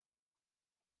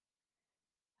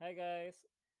Hi guys.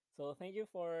 So thank you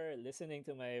for listening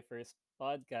to my first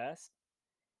podcast.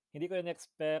 Hindi ko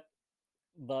in-expect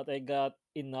but I got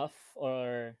enough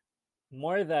or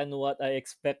more than what I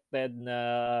expected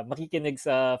na makikinig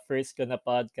sa first ko na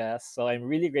podcast. So I'm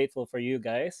really grateful for you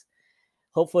guys.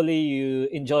 Hopefully you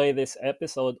enjoy this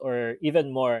episode or even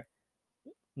more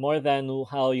than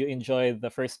how you enjoyed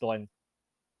the first one.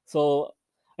 So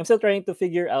I'm still trying to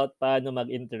figure out paano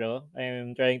mag-intro.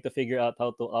 I'm trying to figure out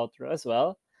how to outro as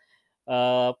well.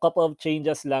 A couple of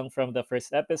changes lang from the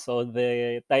first episode.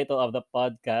 The title of the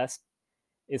podcast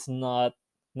is not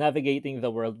Navigating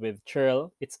the World with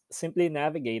Churl. It's simply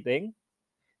Navigating.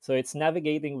 So it's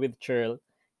Navigating with Churl.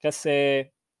 Kasi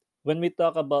when we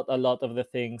talk about a lot of the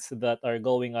things that are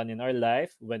going on in our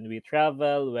life, when we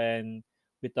travel, when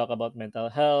we talk about mental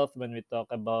health, when we talk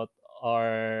about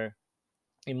our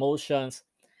emotions,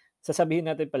 sasabihin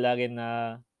natin palagi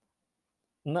na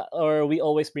or we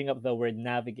always bring up the word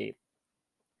navigate.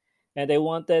 And I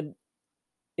wanted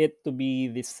it to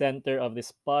be the center of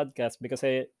this podcast because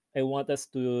I want us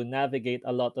to navigate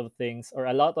a lot of things or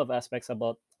a lot of aspects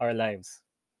about our lives.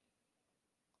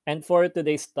 And for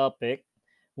today's topic,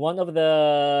 one of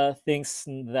the things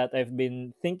that I've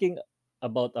been thinking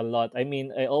about a lot, I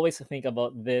mean, I always think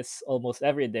about this almost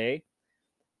every day,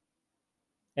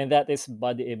 and that is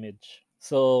body image.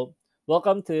 So,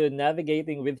 welcome to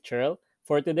Navigating with Churl.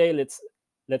 For today, let's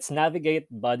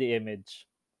navigate body image.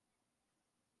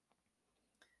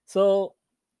 So,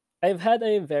 I've had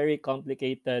a very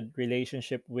complicated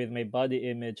relationship with my body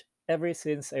image ever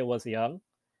since I was young.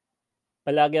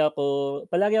 Palagi ako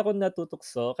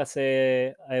natutokso kasi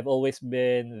I've always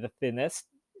been the thinnest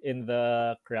in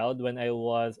the crowd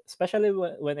especially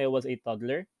when I was a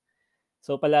toddler.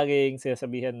 So palaging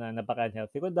sinasabihan na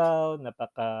napaka-unhealthy ko daw,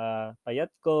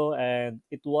 napaka-payat ko, and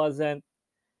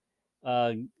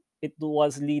uh, it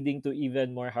was leading to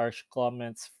even more harsh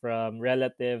comments from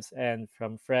relatives and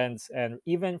from friends and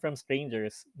even from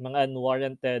strangers, mga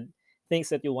unwarranted things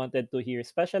that you wanted to hear,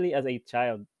 especially as a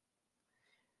child.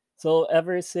 So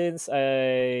ever since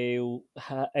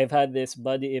I've had this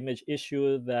body image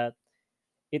issue that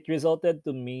it resulted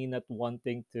to me not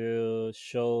wanting to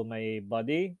show my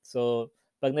body. So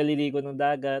pag naliligo ng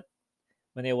dagat,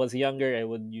 when I was younger, I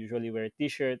would usually wear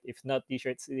t-shirt, if not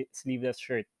t-shirt, sleeveless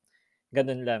shirt.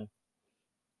 Ganun lang.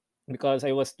 Because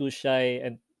I was too shy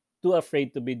and too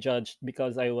afraid to be judged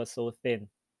because I was so thin.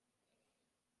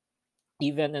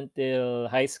 Even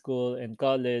until high school and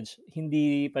college,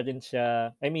 hindi pa rin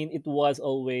siya, I mean, it was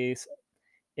always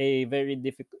a very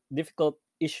difficult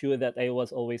issue that I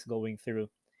was always going through.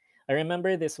 I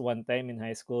remember this one time in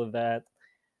high school that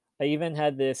I even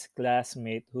had this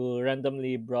classmate who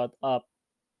randomly brought up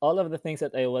all of the things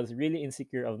that I was really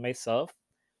insecure of myself,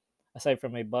 aside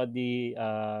from my body,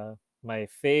 my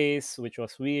face, which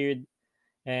was weird,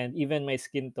 and even my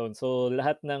skin tone. So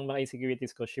lahat ng mga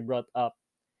insecurities ko, she brought up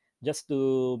just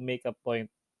to make a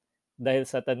point dahil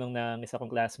sa tanong ng isa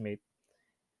kong classmate.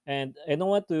 And I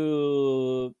don't want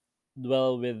to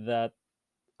dwell with that,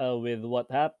 with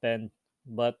what happened,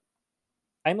 but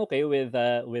I'm okay with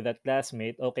that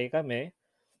classmate. Okay kami,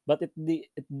 but it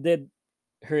did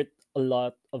hurt a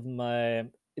lot of my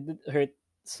it did hurt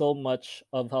so much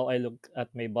of how I look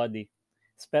at my body.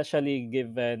 Especially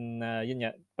given yun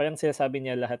nga, parang sinasabi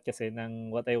niya lahat kasi ng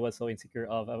what I was so insecure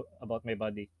of about my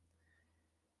body.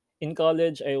 In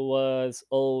college, I was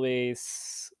always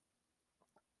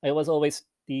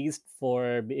teased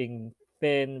for being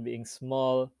thin, being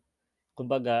small,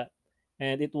 kumbaga,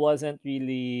 and it was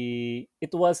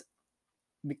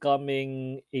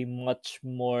becoming a much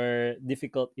more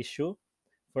difficult issue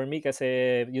for me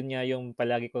kasi yun nga yung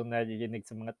palagi kong naririnig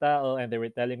sa mga tao and they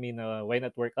were telling me na why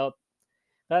not work out.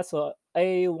 Kaso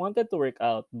I wanted to work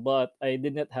out but I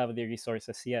did not have the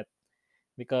resources yet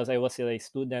because I was still a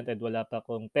student and wala pa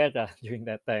akong pera during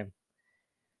that time.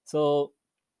 So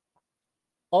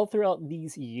all throughout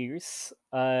these years,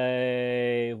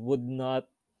 I would not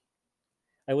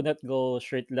go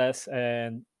shirtless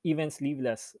and even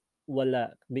sleeveless.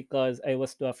 Wala, because I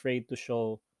was too afraid to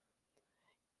show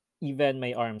even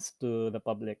my arms to the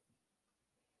public.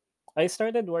 I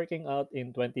started working out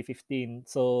in 2015.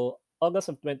 So, August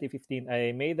of 2015,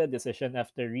 I made a decision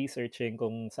after researching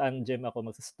kung saan gym ako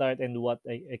mag-start and what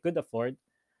I could afford.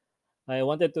 I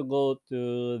wanted to go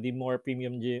to the more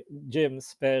premium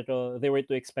gyms, pero they were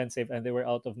too expensive and they were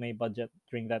out of my budget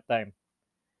during that time.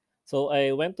 So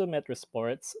I went to Metro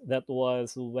Sports. That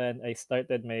was when I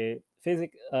started my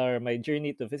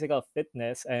journey to physical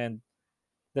fitness and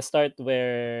the start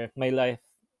where my life,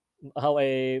 how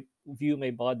I view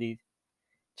my body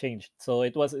changed. So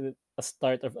it was a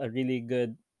start of a really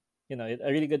good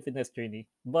a really good fitness journey,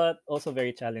 but also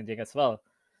very challenging as well.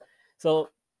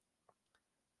 So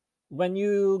when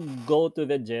you go to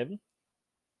the gym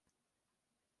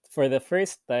for the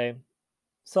first time,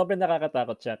 sobrang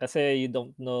nakakatakot siya kasi you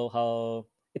don't know how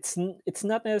it's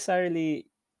not necessarily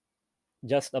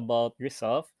just about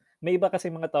yourself. May iba kasi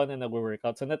mga tao na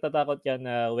nagwo-workout. So natatakot ka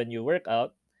na when you work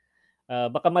out,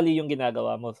 baka mali yung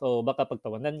ginagawa mo. So baka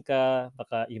pagtawanan ka,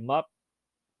 baka i-mock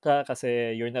ka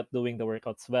kasi you're not doing the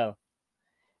workouts well.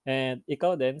 And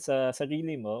ikaw din sa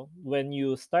sarili mo, when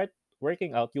you start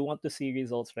working out, you want to see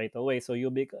results right away. So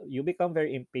you become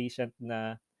very impatient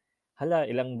na hala,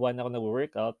 ilang buwan ako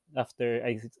nagwo-workout after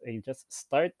I just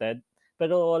started,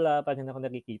 pero wala pa rin ako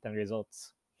nakikitang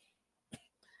results.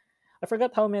 I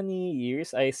forgot how many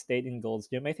years I stayed in Gold's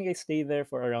Gym. I think I stayed there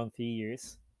for around 3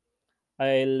 years.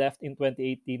 I left in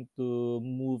 2018 to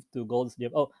move to Gold's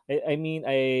Gym. Oh, I mean,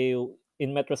 I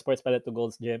in Metro Sports pala to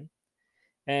Gold's Gym.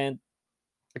 And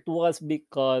it was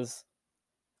because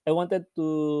I wanted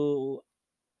to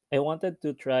I wanted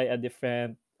to try a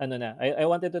different I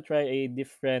wanted to try a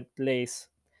different place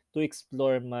to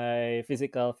explore my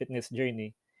physical fitness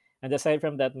journey. And aside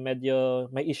from that, medyo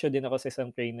may issue din ako sa isang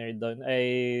trainer doon.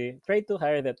 I tried to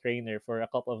hire that trainer for a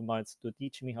couple of months to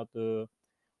teach me how to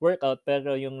work out,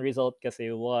 pero yung result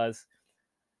kasi was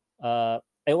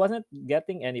I wasn't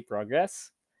getting any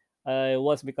progress. I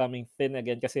was becoming thin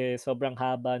again kasi sobrang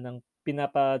haba ng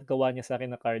pinapagawa niya sa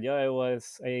akin na cardio. I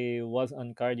was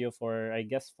on cardio for I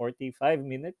guess 45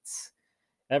 minutes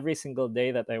every single day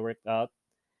that I worked out.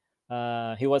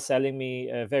 He was selling me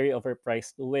a very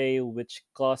overpriced whey which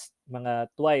cost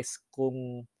mga twice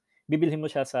kung bibilhin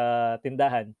mo siya sa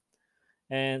tindahan.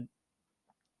 And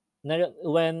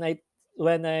when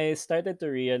I started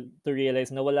to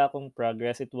realize na wala akong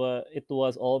progress, it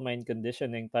was all mind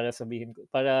conditioning para sabihin ko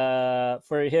para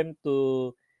for him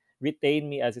to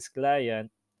retain me as his client.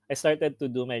 I started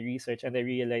to do my research and I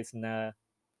realized na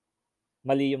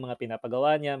mali yung mga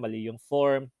pinapagawa niya, mali yung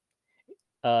form.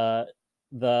 Uh,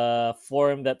 the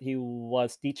form that he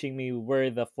was teaching me were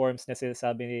the forms na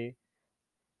sinasabi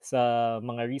sa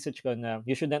mga research ko na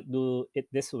you shouldn't do it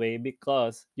this way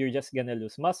because you're just gonna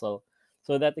lose muscle.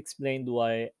 So that explained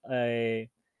why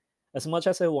as much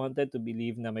as I wanted to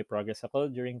believe na may progress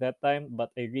ako during that time,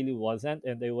 but I really wasn't,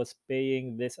 and I was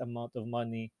paying this amount of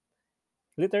money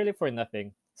literally for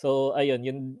nothing. So ayun,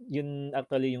 yun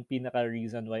actually yung pinaka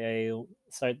reason why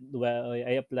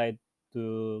I applied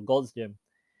to Gold's Gym.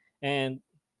 And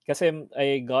kasi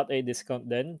I got a discount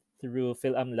then through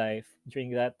PhilAm Life during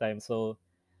that time. So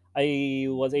I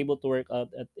was able to work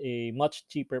out at a much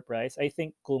cheaper price. I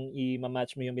think kung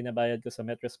i-match mo yung binabayad ko sa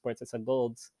Metro Sports at sa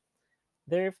Golds,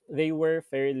 they were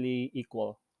fairly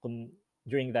equal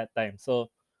during that time.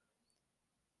 So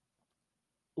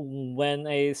when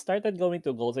I started going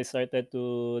to Golds, I started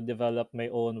to develop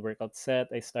my own workout set.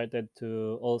 I started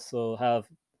to also have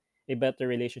a better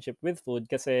relationship with food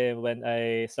kasi when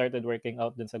I started working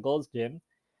out dun sa Golds Gym,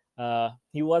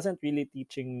 he wasn't really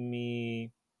teaching me.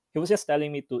 He was just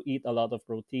telling me to eat a lot of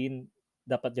protein.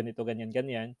 Dapat ganito, ganyan,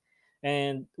 ganyan.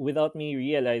 And without me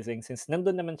realizing, since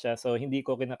nandun naman siya, so hindi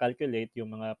ko kina-calculate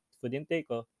yung mga food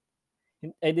intake ko,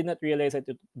 I did not realize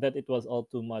that it was all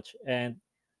too much. And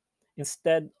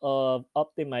instead of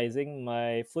optimizing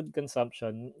my food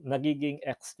consumption, nagiging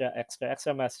extra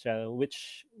mass siya,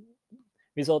 which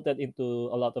resulted into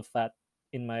a lot of fat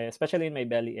especially in my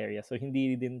belly area. So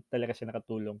hindi din talaga siya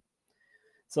nakatulong.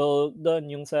 So doon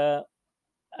yung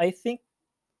I think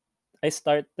I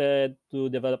started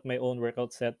to develop my own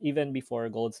workout set even before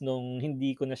Golds nung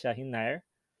hindi ko na siya hinire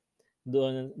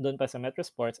doon pa sa Metro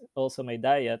Sports, also my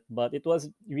diet, but it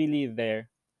was really there.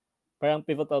 Parang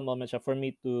pivotal moment siya for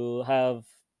me to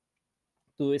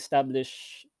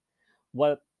establish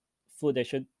what food I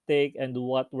should take and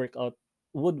what workout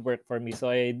would work for me. So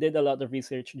I did a lot of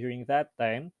research during that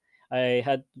time. I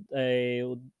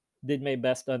did my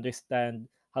best to understand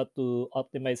how to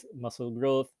optimize muscle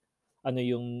growth, ano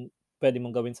yung pwede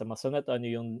mong gawin sa muscle na to, ano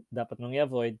yung dapat mong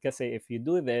i-avoid kasi if you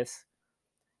do this,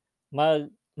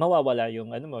 mawawala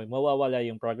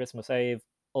yung progress mo. So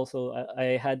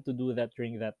I had to do that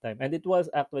during that time and it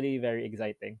was actually very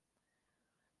exciting.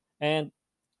 And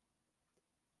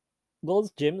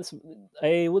Gold's Gyms,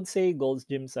 I would say Gold's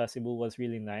Gym sa Cebu was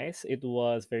really nice. It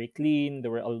was very clean.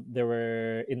 There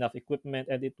were enough equipment,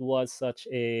 and it was such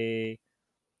a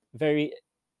very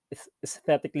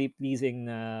aesthetically pleasing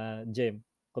na gym.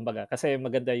 Kumbaga, kasi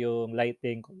maganda yung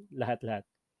lighting, lahat-lahat.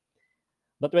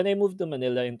 But when I moved to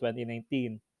Manila in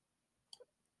 2019,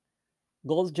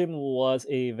 Gold's Gym was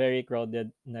a very crowded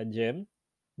na gym.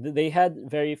 They had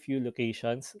very few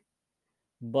locations.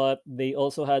 but they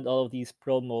also had all of these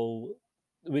promo,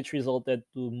 which resulted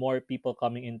to more people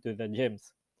coming into the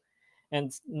gyms. And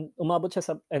umabot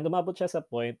siya sa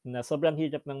point na sobrang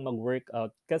hirap ng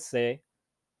mag-workout kasi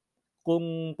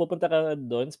kung pupunta ka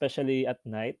doon, especially at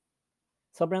night,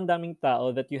 sobrang daming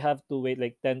tao that you have to wait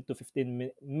like 10 to 15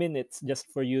 minutes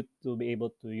just for you to be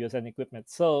able to use an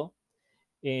equipment. So,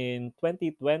 in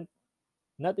 2020,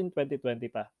 not in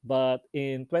 2020 pa, but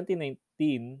in 2019,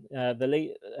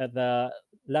 the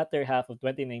latter half of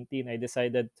 2019, I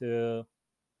decided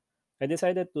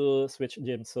to switch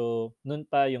gym. So, nun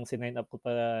pa yung sinign up ko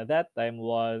pa that time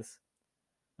was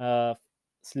uh,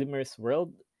 Slimmer's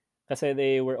World kasi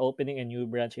they were opening a new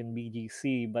branch in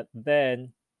BGC, but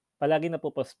then palagi na po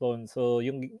postpone. So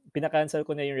yung pinakancel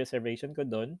ko na yung reservation ko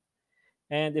doon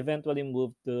and eventually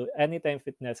moved to Anytime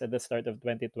Fitness at the start of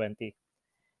 2020.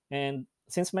 And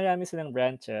since marami silang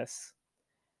branches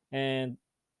and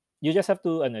you just have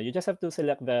to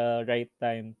select the right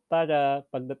time para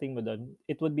pagdating mo doon,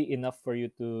 it would be enough for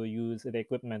you to use the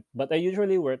equipment. But I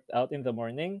usually worked out in the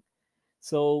morning.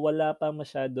 So wala pang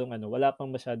masyadong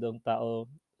tao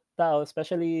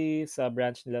especially sa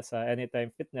branch nila sa Anytime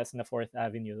Fitness na 4th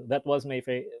Avenue. That was my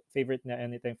favorite na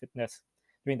Anytime Fitness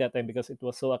during that time because it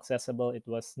was so accessible, it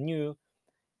was new,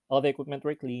 all the equipment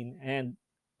were clean, and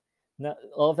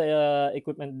all the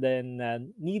equipment then na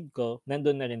need ko,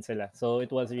 nandun na rin sila. So it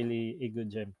was really a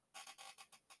good gym.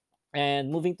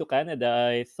 And moving to Canada,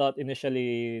 I thought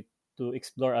initially to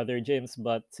explore other gyms,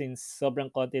 but since sobrang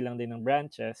konti lang din ng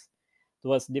branches,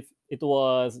 it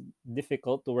was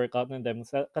difficult to work out in them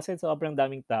kasi sobrang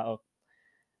daming tao.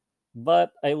 But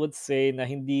I would say na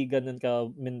hindi ganun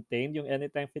ka-maintained yung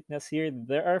Anytime Fitness here.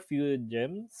 There are few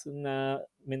gyms na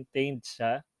maintained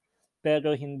siya,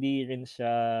 pero hindi rin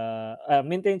siya,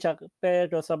 maintained siya,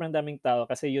 pero sobrang daming tao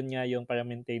kasi yun nga yung para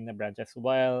maintained na branches.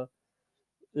 While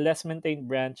less maintained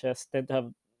branches tend to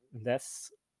have less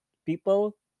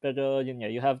people, pero yun nga,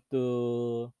 you have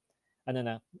to, ano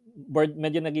na,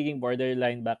 medyo nagiging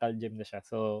borderline bakal gym na siya.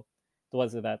 So, it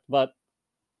was that. But,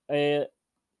 eh,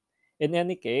 in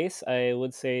any case, I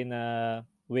would say na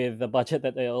with the budget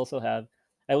that I also have,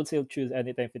 I would still choose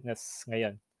Anytime Fitness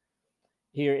ngayon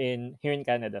here in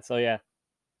Canada. So yeah.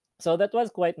 So that was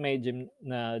quite my gym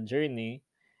na journey,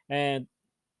 and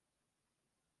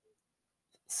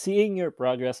seeing your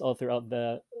progress all throughout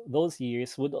the those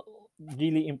years would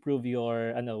really improve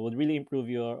your,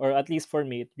 or at least for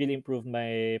me it really improved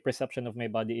my perception of my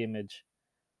body image.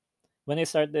 When I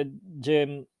started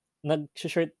gym,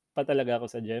 nag-shirt pa talaga ako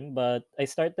sa gym, but I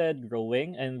started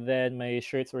growing and then my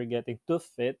shirts were getting too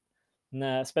fit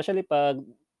na especially pag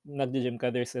nagde-gym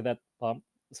ka, there's that pump.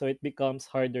 So it becomes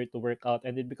harder to work out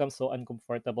and it becomes so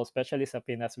uncomfortable, especially sa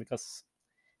Pinas because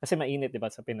kasi mainit, 'di ba,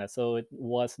 sa Pinas. So it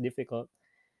was difficult.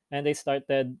 And I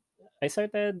started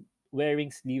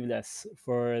wearing sleeveless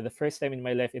for the first time in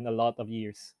my life in a lot of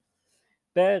years.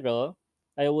 Pero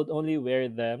I would only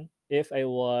wear them if I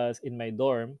was in my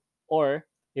dorm or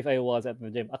if I was at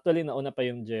the gym. Actually, nauna pa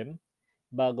yung gym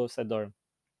bago sa dorm.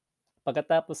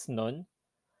 Pagkatapos nun,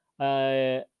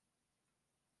 I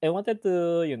I wanted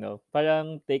to,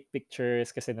 parang take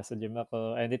pictures kasi nasa gym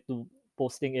ako, and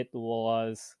posting it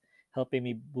was helping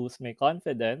me boost my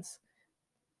confidence.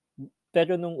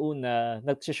 Pero nung una,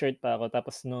 nagshi-shirt pa ako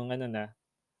tapos nung na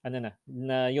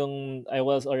yung I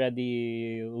was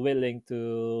already willing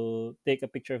to take a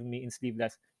picture of me in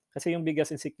sleeveless. Kasi yung biggest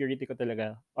insecurity ko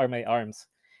talaga are my arms.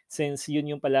 Since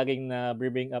yun yung palaging na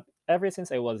bring up ever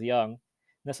since I was young,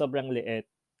 na sobrang liit,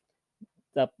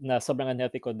 na sobrang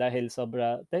unhealthy ko dahil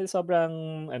sobrang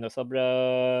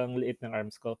liit ng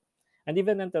arms ko. And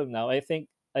even until now, I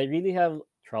think I really have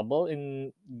trouble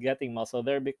in getting muscle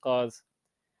there because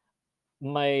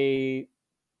my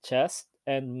chest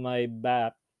and my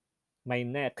back, my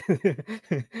neck,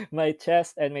 my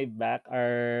chest and my back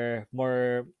have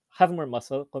more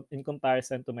muscle in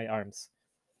comparison to my arms.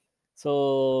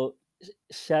 So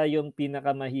siya yung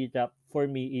pinakamahirap for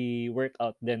me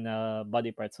i-workout than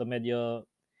body part. So medyo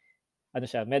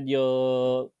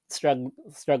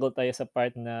struggle tayo sa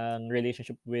part ng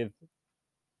relationship with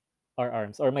our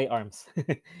arms or my arms.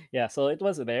 Yeah, so it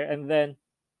was there, and then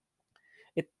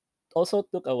it also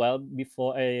took a while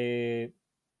before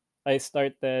I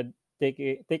started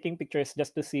taking pictures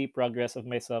just to see progress of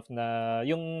myself na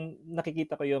yung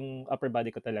nakikita ko yung upper body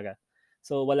ko talaga.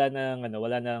 So wala nang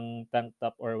tank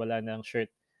top or wala nang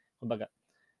shirt. Kumbaga,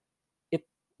 it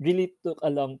really took a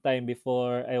long time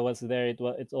before I was there. It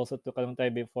also took a long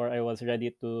time before I was ready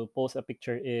to post a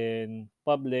picture in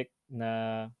public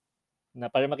na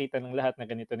para makita ng lahat na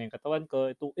ganito na yung katawan ko.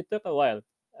 It took a while.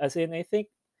 As in, I think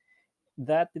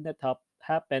that did not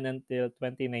happen until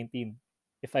 2019.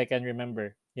 if I can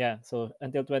remember. Yeah, so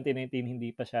until 2019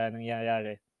 hindi pa siya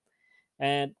nangyayari.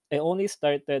 And I only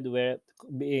started with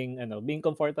being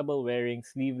comfortable wearing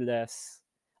sleeveless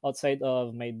outside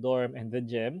of my dorm and the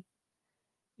gym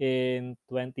in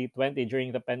 2020 during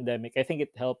the pandemic. I think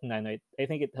it helped na, no? I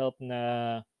think it helped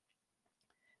na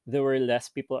there were less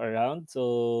people around,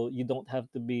 so you don't have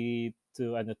to be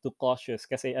too cautious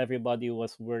kasi everybody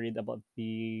was worried about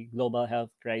the global health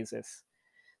crisis.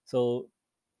 So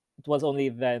it was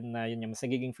only then na yun yung mas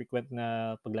nagiging frequent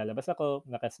na paglalabas ako,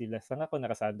 nakasilas lang ako,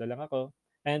 nakasando lang ako,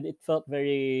 and it felt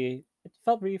very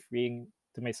freeing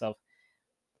to myself.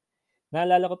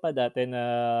 Naalala ko pa dati na,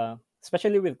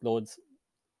 especially with clothes,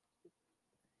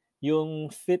 yung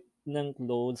fit ng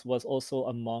clothes was also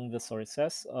among the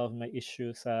sources of my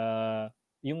issue sa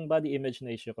yung body image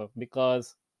na issue ko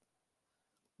because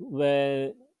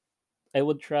when I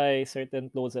would try certain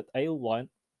clothes that I want,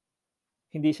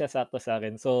 hindi siya sakto sa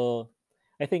akin. So,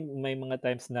 I think may mga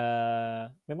times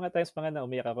pa nga na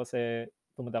umiyak ako kasi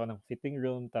pumunta ako ng fitting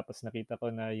room tapos nakita ko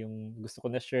na yung gusto ko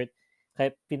na shirt,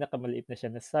 kahit pinakamaliit na siya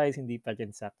na size, hindi pa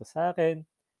rin sakto sa akin.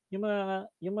 Yung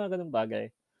mga gano'ng bagay.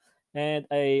 And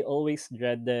I always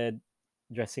dreaded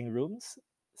dressing rooms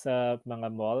sa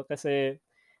mga mall kasi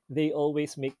they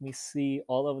always make me see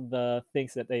all of the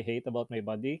things that I hate about my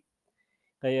body.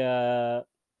 Kaya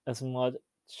as much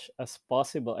as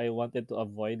possible, I wanted to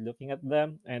avoid looking at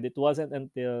them. And it wasn't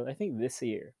until I think this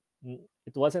year.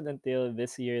 It wasn't until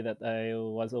this year that I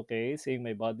was okay seeing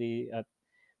my body at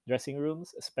dressing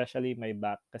rooms, especially my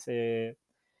back. Kasi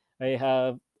I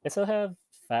still have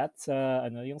fat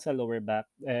yung sa lower back,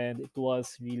 and I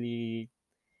was very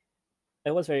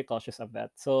cautious of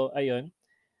that. So ayun,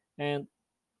 and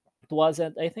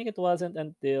I think it wasn't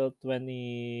until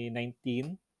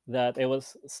 2019 that I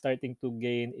was starting to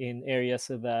gain in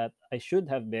areas that I should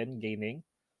have been gaining,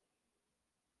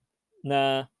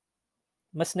 na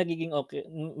mas nagiging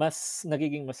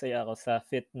masaya ako sa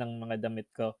fit ng mga damit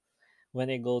ko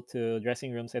when I go to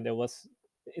dressing rooms. And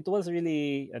it was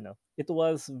really it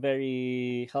was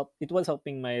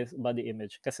helping my body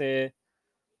image kasi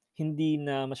hindi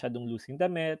na masyadong loose yung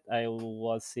damit. I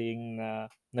was seeing na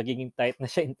nagiging tight na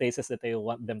siya in places that I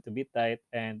want them to be tight,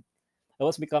 and I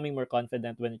was becoming more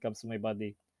confident when it comes to my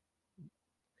body.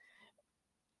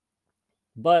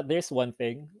 But there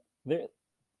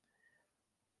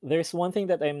there's one thing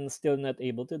that I'm still not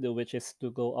able to do, which is to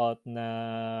go out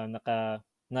na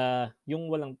yung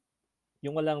walang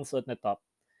suot na top.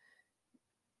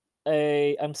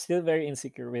 I'm still very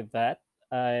insecure with that.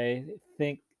 I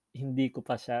think hindi ko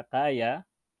pa siya kaya,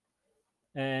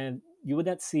 and you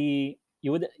wouldn't see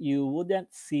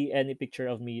any picture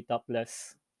of me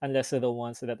topless unless the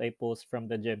ones that I post from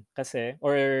the gym kasi,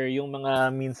 or yung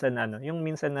mga minsan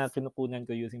na kinukunan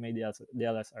ko using my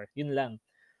DLSR, yun lang.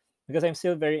 Because I'm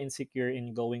still very insecure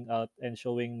in going out and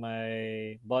showing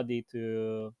my body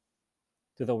to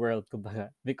the world, kumbaga.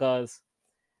 Because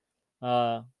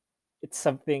uh, it's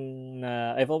something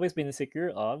na I've always been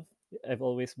insecure of. I've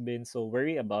always been so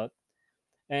worried about,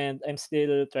 and I'm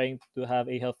still trying to have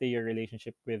a healthier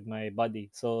relationship with my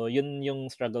body. So yun yung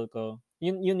struggle ko.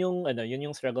 Yun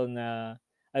yung struggle na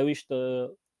I wish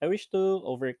to I wish to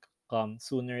overcome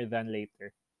sooner than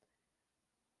later.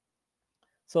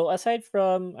 So aside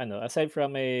from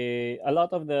a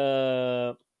lot of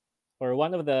the or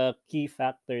one of the key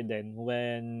factor then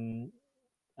when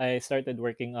I started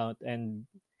working out and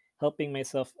helping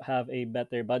myself have a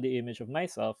better body image of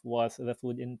myself was the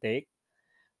food intake.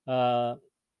 Uh,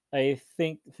 I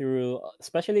think through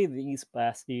especially these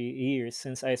past years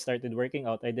since I started working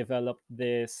out, I developed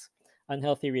this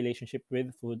unhealthy relationship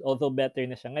with food. Although better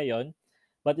na siya ngayon,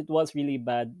 but it was really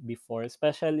bad before,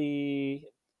 especially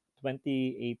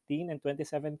 2018 and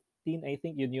 2017. I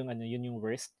think yun yung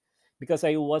worst because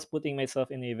I was putting myself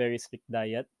in a very strict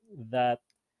diet that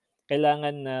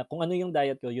kailangan na kung ano yung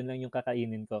diet ko, yun lang yung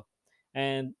kakainin ko.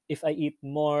 And if I eat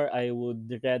more, I would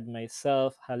dread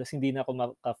myself. Halos hindi na ako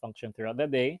maka-function throughout the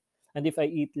day. And if I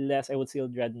eat less, I would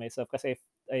still dread myself kasi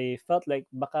I felt like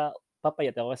baka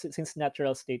papayat ako kasi since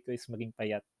natural state ko is maging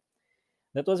payat.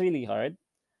 That was really hard.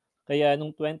 Kaya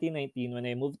nung 2019, when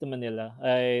I moved to Manila,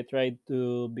 I tried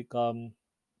to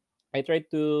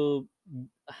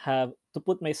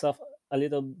put myself a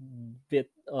little bit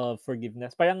of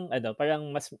forgiveness. Parang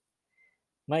mas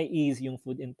may ease yung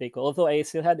food intake ko. Although I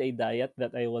still had a diet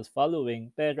that I was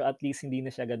following, pero at least hindi na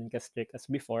siya ganun ka-strict as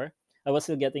before. I was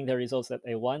still getting the results that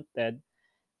I wanted,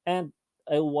 and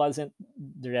I wasn't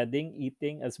dreading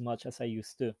eating as much as I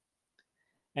used to.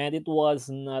 And it was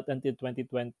not until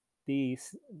 2020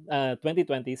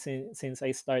 since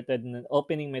I started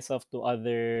opening myself to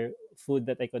other food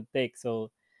that I could take.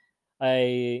 So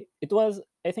I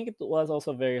think it was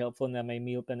also very helpful na may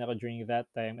meal plan ako during that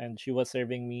time, and she was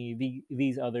serving me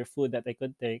these other food that I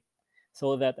could take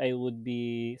so that I would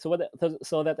be so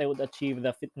that I would achieve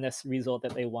the fitness result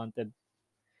that I wanted.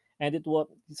 And it was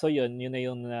so yun na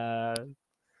yung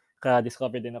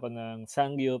ka-discover din ako ng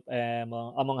Sangyup,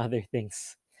 among other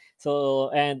things. So,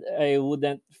 and I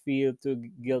wouldn't feel too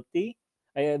guilty.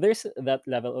 There's that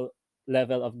level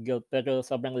of guilt, pero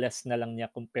sobrang less na lang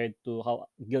niya compared to how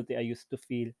guilty I used to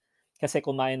feel. Kasi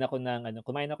kumain ako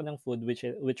ng food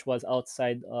which was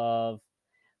outside of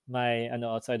my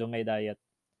diet.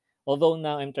 Although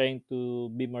now I'm trying to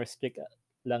be more strict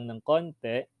lang ng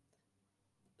konti,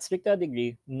 strict to a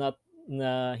degree, not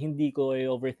na hindi ko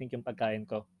i-overthink yung pagkain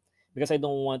ko. Because I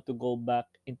don't want to go back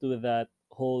into that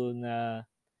hole na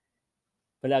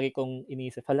palagi kong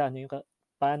iniisip, hala, ano yung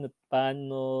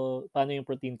paano yung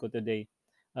protein ko today?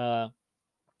 Uh,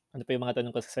 ano pa yung mga tanong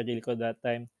ko sa sarili ko that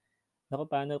time? Naku,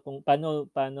 paano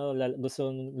gusto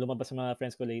lumabas sa mga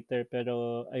friends ko later,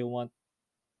 pero I want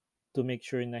to make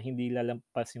sure na hindi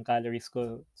lalampas yung calories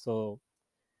ko. So,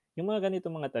 yung mga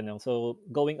ganitong mga tanong. So,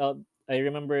 going out, I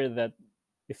remember that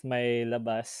if may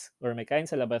labas or may kain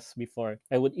sa labas before,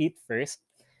 I would eat first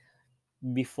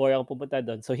before ako pupunta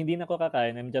doon. So, hindi na ako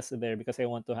kakain. I'm just there because I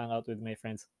want to hang out with my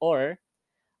friends. Or,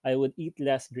 I would eat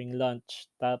less during lunch.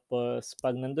 Tapos,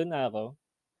 pag nandun na ako,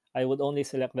 I would only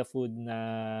select the food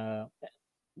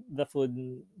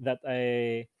that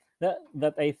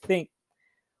I think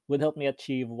would help me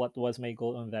achieve what was my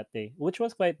goal on that day, which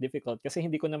was quite difficult kasi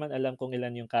hindi ko naman alam kung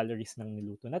ilan yung calories ng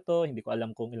niluto na 'to, hindi ko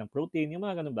alam kung ilang protein, yung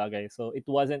mga gano'ng bagay. So, it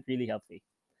wasn't really healthy.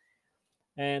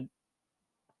 And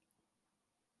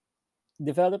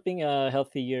developing a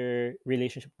healthier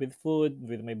relationship with food,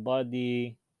 with my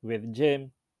body, with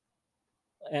gym,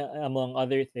 among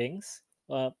other things,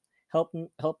 uh, help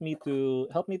me to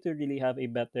really have a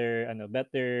better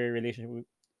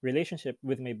relationship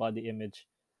with my body image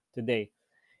today.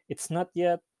 It's not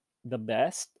yet the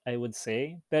best, I would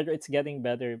say, pero it's getting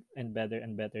better and better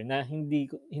and better. Na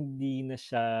hindi na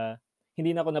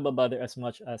ako nababother as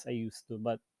much as I used to.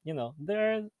 But,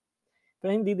 pero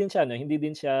hindi din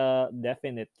siya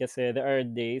definite kasi there are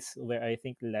days where I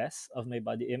think less of my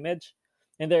body image,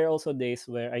 and there are also days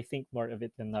where I think more of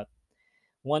it than not.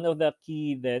 One of the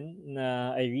key then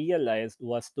na I realized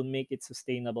was to make it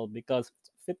sustainable because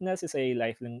fitness is a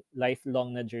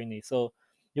lifelong na journey. So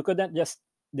you couldn't just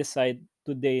decide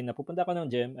today na pupunta ako ng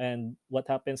gym, and what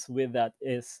happens with that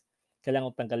is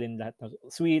kailangan kong tanggalin lahat ng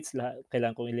sweets,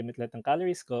 kailangan kong i-limit lahat ng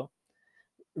calories ko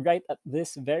right at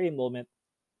this very moment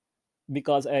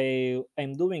because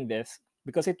I'm doing this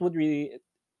because it would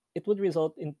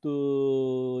result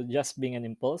into just being an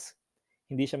impulse.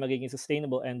 Hindi siya magiging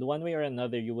sustainable, and one way or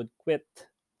another you would quit,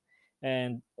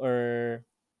 and or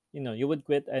you would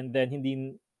quit, and then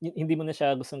hindi mo na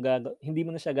siya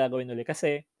gagawin ulit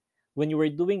kasi when you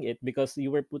were doing it because you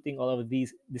were putting all of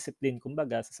these discipline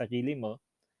kumbaga sa sarili mo,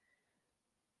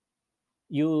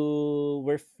 you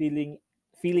were feeling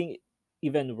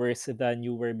even worse than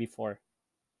you were before.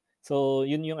 So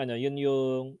yun yung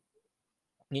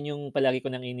palagi ko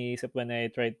nang iniisip when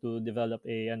I try to develop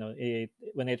a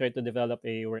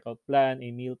workout plan,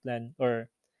 a meal plan, or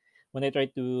when I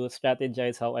try to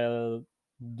strategize how I'll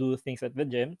do things at the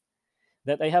gym,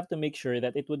 that I have to make sure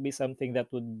that it would be something that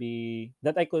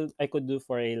I could do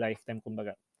for a lifetime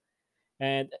kumbaga.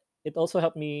 And it also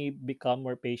helped me become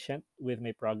more patient with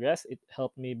my progress. It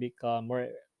helped me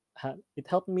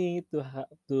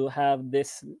to have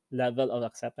this level of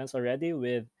acceptance already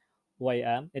with who I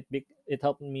am. It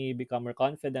helped me become more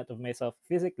confident of myself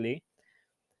physically,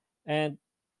 and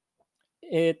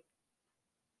it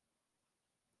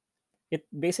it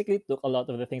basically took a lot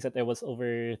of the things that I was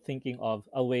overthinking of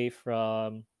away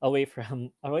from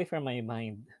my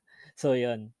mind. So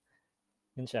yun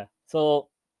siya. So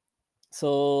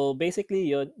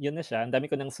basically yun na siya. Ang dami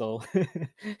ko ng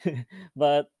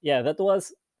but yeah, that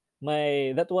was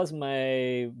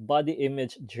my body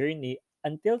image journey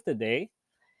until today.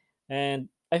 And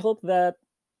I hope that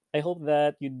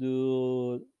you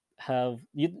do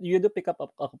pick up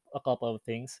a couple of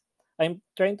things. I'm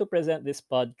trying to present this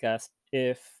podcast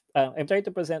if I'm trying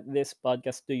to present this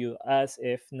podcast to you as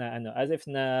if na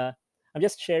I'm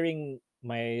just sharing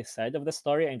my side of the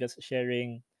story. I'm just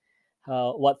sharing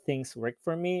how what things work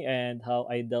for me and how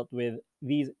I dealt with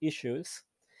these issues.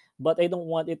 But I don't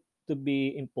want it to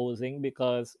be imposing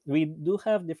because we do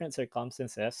have different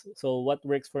circumstances. So what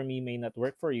works for me may not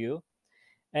work for you.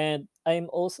 And I'm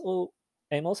also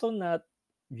not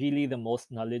really the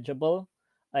most knowledgeable.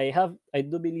 I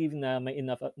do believe na may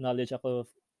enough knowledge ako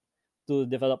to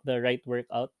develop the right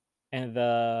workout. and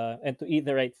to eat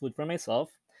the right food for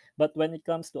myself. But when it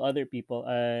comes to other people,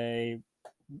 I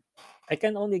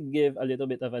can only give a little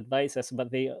bit of advices,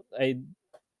 but I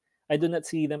do not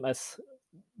see them as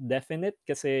definite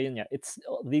kasi yun nga,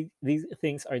 these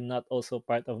things are not also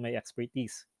part of my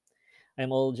expertise. I'm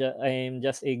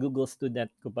just a Google student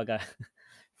kumbaga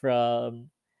from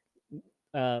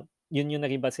yun yung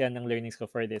naging basehan ng learnings ko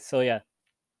for this. So yeah.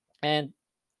 And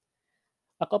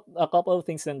a couple of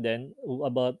things and then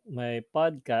about my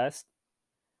podcast.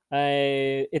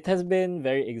 It has been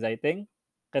very exciting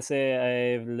kasi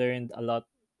I've learned a lot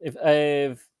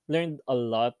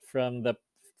from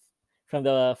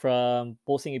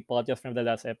posting a podcast from the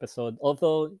last episode.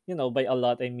 Although, by a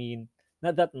lot I mean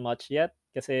not that much yet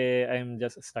kasi I'm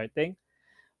just starting.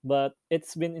 But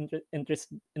it's been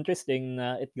interesting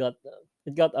na it got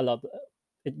a lot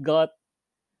it got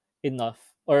enough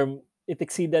or it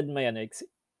exceeded my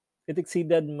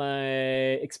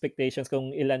expectations kung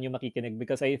ilan yung makikinig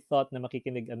because I thought na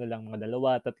makikinig ano lang mga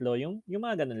dalawa, tatlo, yung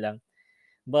mga ganun lang.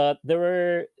 But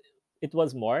it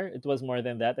was more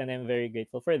than that and I'm very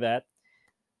grateful for that.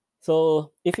 So,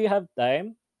 if you have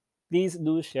time, please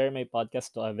do share my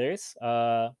podcast to others.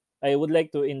 I would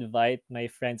like to invite my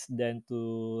friends then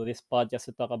to this podcast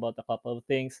to talk about a couple of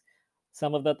things.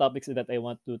 Some of the topics that I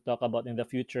want to talk about in the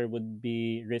future would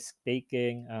be risk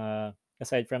taking.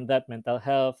 Aside from that, mental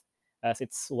health, as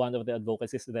it's one of the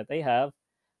advocacies that I have.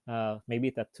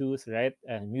 Maybe tattoos, right?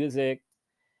 And music,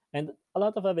 and a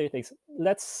lot of other things.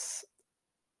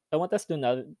 I want us to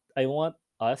I want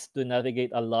us to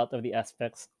navigate a lot of the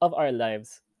aspects of our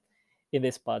lives in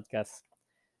this podcast.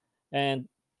 And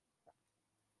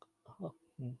oh,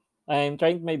 I'm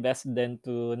trying my best then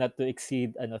to not to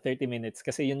exceed 30 minutes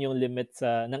kasi yun yung limit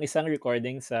ng isang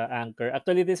recording sa Anchor.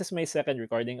 Actually, this is my second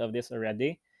recording of this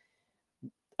already.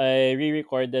 I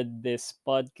re-recorded this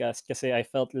podcast kasi I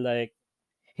felt like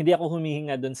hindi ako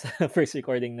humihinga dun sa first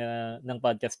recording ng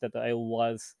podcast na to. I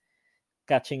was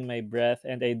catching my breath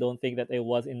and I don't think that I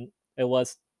was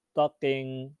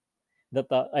talking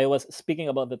I was speaking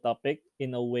about the topic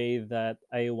in a way that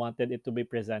I wanted it to be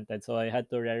presented. So I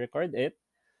had to re-record it.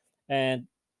 And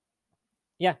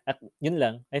yeah, yun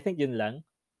lang. I think yun lang.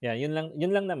 Yeah, yun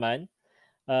lang naman.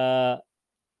 Uh,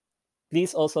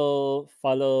 please also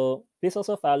follow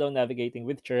Navigating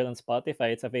with Churl on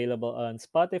Spotify. It's available on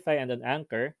Spotify and on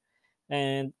Anchor.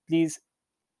 And please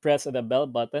press the bell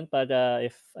button para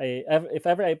if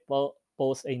ever I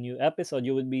post a new episode,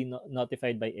 you will be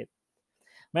notified by it.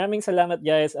 Maraming salamat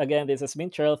guys. Again, this has been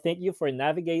Churl. Thank you for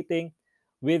navigating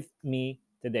with me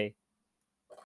today.